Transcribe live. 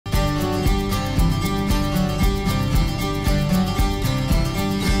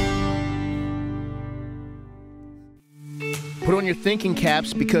Put on your thinking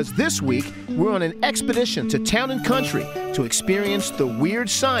caps because this week we're on an expedition to town and country to experience the weird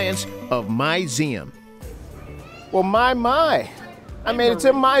science of Myseum. Well, my. I made it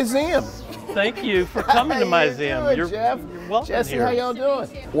to Myseum. Thank you for coming to Myseum. You're Jeff. You're welcome Jesse, here. how y'all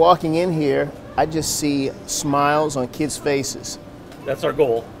doing? Walking in here, I just see smiles on kids' faces. That's our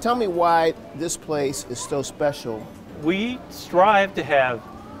goal. Tell me why this place is so special. We strive to have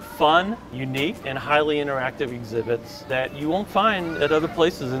fun, unique, and highly interactive exhibits that you won't find at other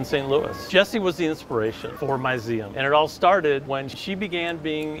places in St. Louis. Jessie was the inspiration for Myseum, and it all started when she began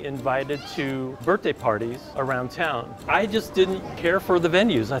being invited to birthday parties around town. I just didn't care for the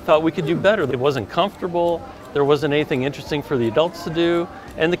venues. I thought we could do better. It wasn't comfortable, there wasn't anything interesting for the adults to do,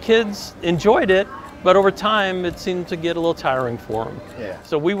 and the kids enjoyed it, but over time it seemed to get a little tiring for them. Yeah.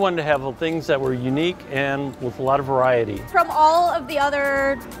 So we wanted to have things that were unique and with a lot of variety. From all of the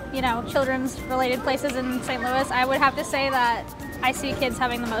other, children's related places in St. Louis, I would have to say that I see kids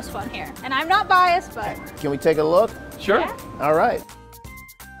having the most fun here. And I'm not biased, but... Can we take a look? Sure. Yeah. All right.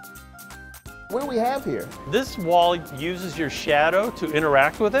 What do we have here? This wall uses your shadow to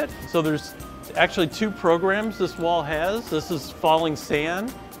interact with it. So there's actually two programs this wall has. This is falling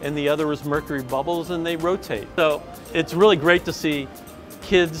sand, and the other is mercury bubbles, and they rotate. So it's really great to see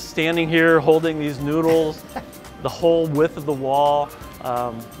kids standing here holding these noodles, the whole width of the wall,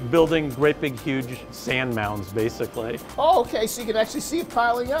 building great big huge sand mounds basically. Oh, okay, so you can actually see it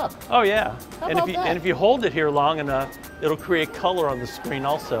piling up. Oh yeah. How And about that? if you hold it here long enough, it'll create color on the screen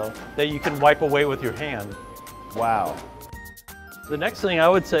also that you can wipe away with your hand. Wow. The next thing I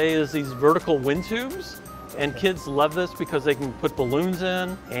would say is these vertical wind tubes. And kids love this because they can put balloons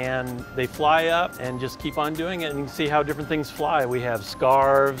in and they fly up and just keep on doing it, and you can see how different things fly. We have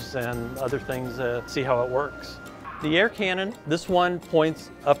scarves and other things to see how it works. The air cannon, this one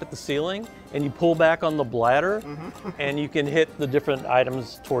points up at the ceiling and you pull back on the bladder and you can hit the different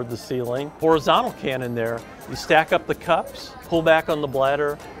items toward the ceiling. Horizontal cannon there, you stack up the cups, pull back on the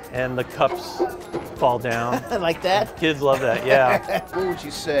bladder, and the cups fall down. Like that? Kids love that, yeah. What would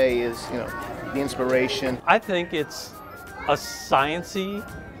you say is, the inspiration? I think it's a science-y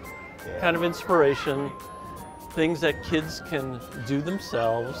kind of inspiration, things that kids can do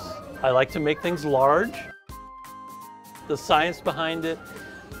themselves. I like to make things large. The science behind it,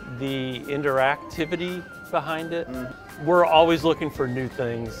 the interactivity behind it. We're always looking for new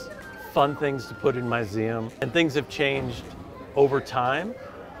things, fun things to put in Myseum, and things have changed over time.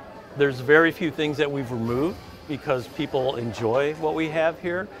 There's very few things that we've removed because people enjoy what we have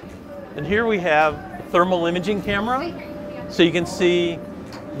here. And here we have a thermal imaging camera, so you can see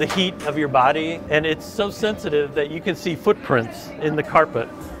the heat of your body, and it's so sensitive that you can see footprints in the carpet.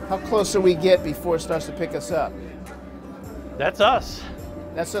 How close do we get before it starts to pick us up? That's us.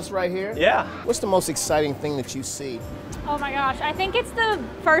 That's us right here? Yeah. What's the most exciting thing that you see? Oh my gosh, I think it's the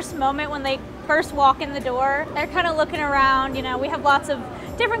first moment when they first walk in the door. They're kind of looking around, we have lots of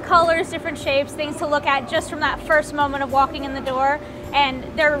different colors, different shapes, things to look at just from that first moment of walking in the door. And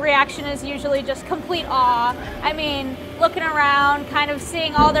their reaction is usually just complete awe. I mean, looking around, kind of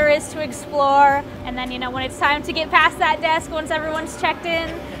seeing all there is to explore. And then, when it's time to get past that desk, once everyone's checked in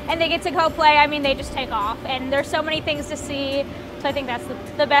and they get to go play, I mean, they just take off. And there's so many things to see. So I think that's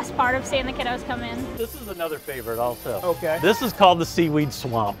the best part of seeing the kiddos come in. This is another favorite also. Okay. This is called the seaweed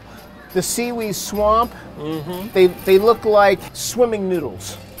swamp. The seaweed swamp, they look like swimming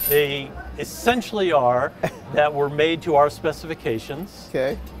noodles. They essentially are, that were made to our specifications.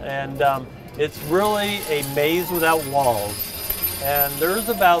 Okay. And it's really a maze without walls. And there's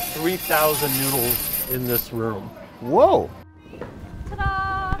about 3,000 noodles in this room. Whoa.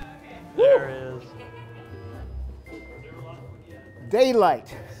 Ta-da! There is.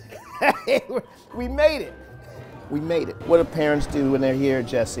 Daylight. We made it. We made it. What do parents do when they're here,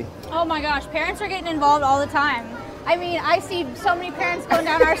 Jesse? Oh my gosh, parents are getting involved all the time. I mean, I see so many parents going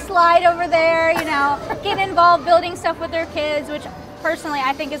down our slide over there, getting involved, building stuff with their kids, which personally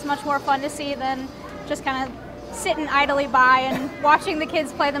I think is much more fun to see than just kind of sitting idly by and watching the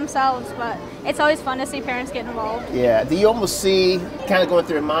kids play themselves. But it's always fun to see parents get involved. Yeah, do you almost see, kind of going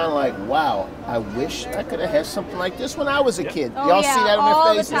through your mind like, wow, I wish I could have had something like this when I was a kid. Oh, Y'all yeah, see that on all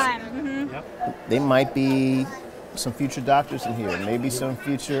their faces? the time. Yep. They might be some future doctors in here, maybe some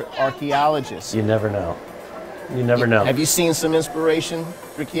future archaeologists. You never know. You never know. Have you seen some inspiration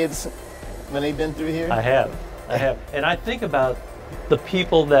for kids when they've been through here? I have. And I think about the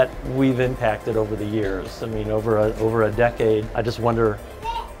people that we've impacted over the years. I mean, over a decade, I just wonder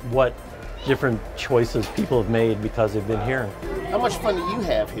what different choices people have made because they've been here. How much fun do you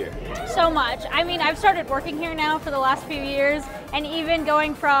have here? So much. I mean, I've started working here now for the last few years, and even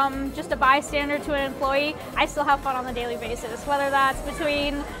going from just a bystander to an employee, I still have fun on a daily basis, whether that's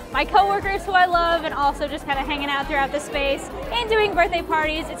between my coworkers who I love and also just kind of hanging out throughout the space and doing birthday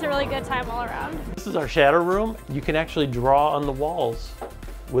parties. It's a really good time all around. This is our shadow room. You can actually draw on the walls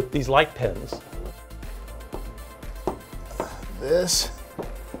with these light pens. This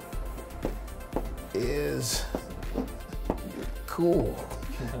is cool.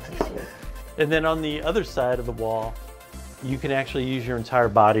 And then on the other side of the wall, you can actually use your entire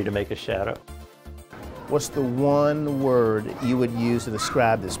body to make a shadow. What's the one word you would use to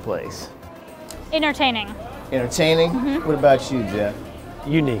describe this place? Entertaining. Entertaining? What about you, Jeff?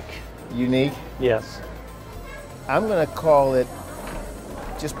 Unique. Unique? Yes. I'm gonna call it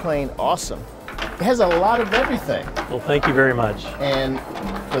just plain awesome. It has a lot of everything. Well, thank you very much. And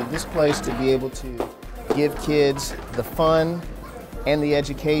for this place to be able to give kids the fun and the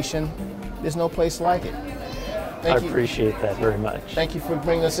education, there's no place like it. I appreciate that very much. Thank you for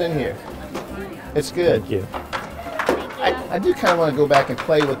bringing us in here. It's good. Thank you. I do kind of want to go back and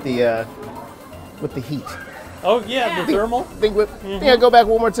play with the heat. Oh yeah, the thermal? Think I go back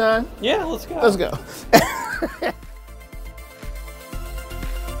one more time? Yeah, let's go. Let's go.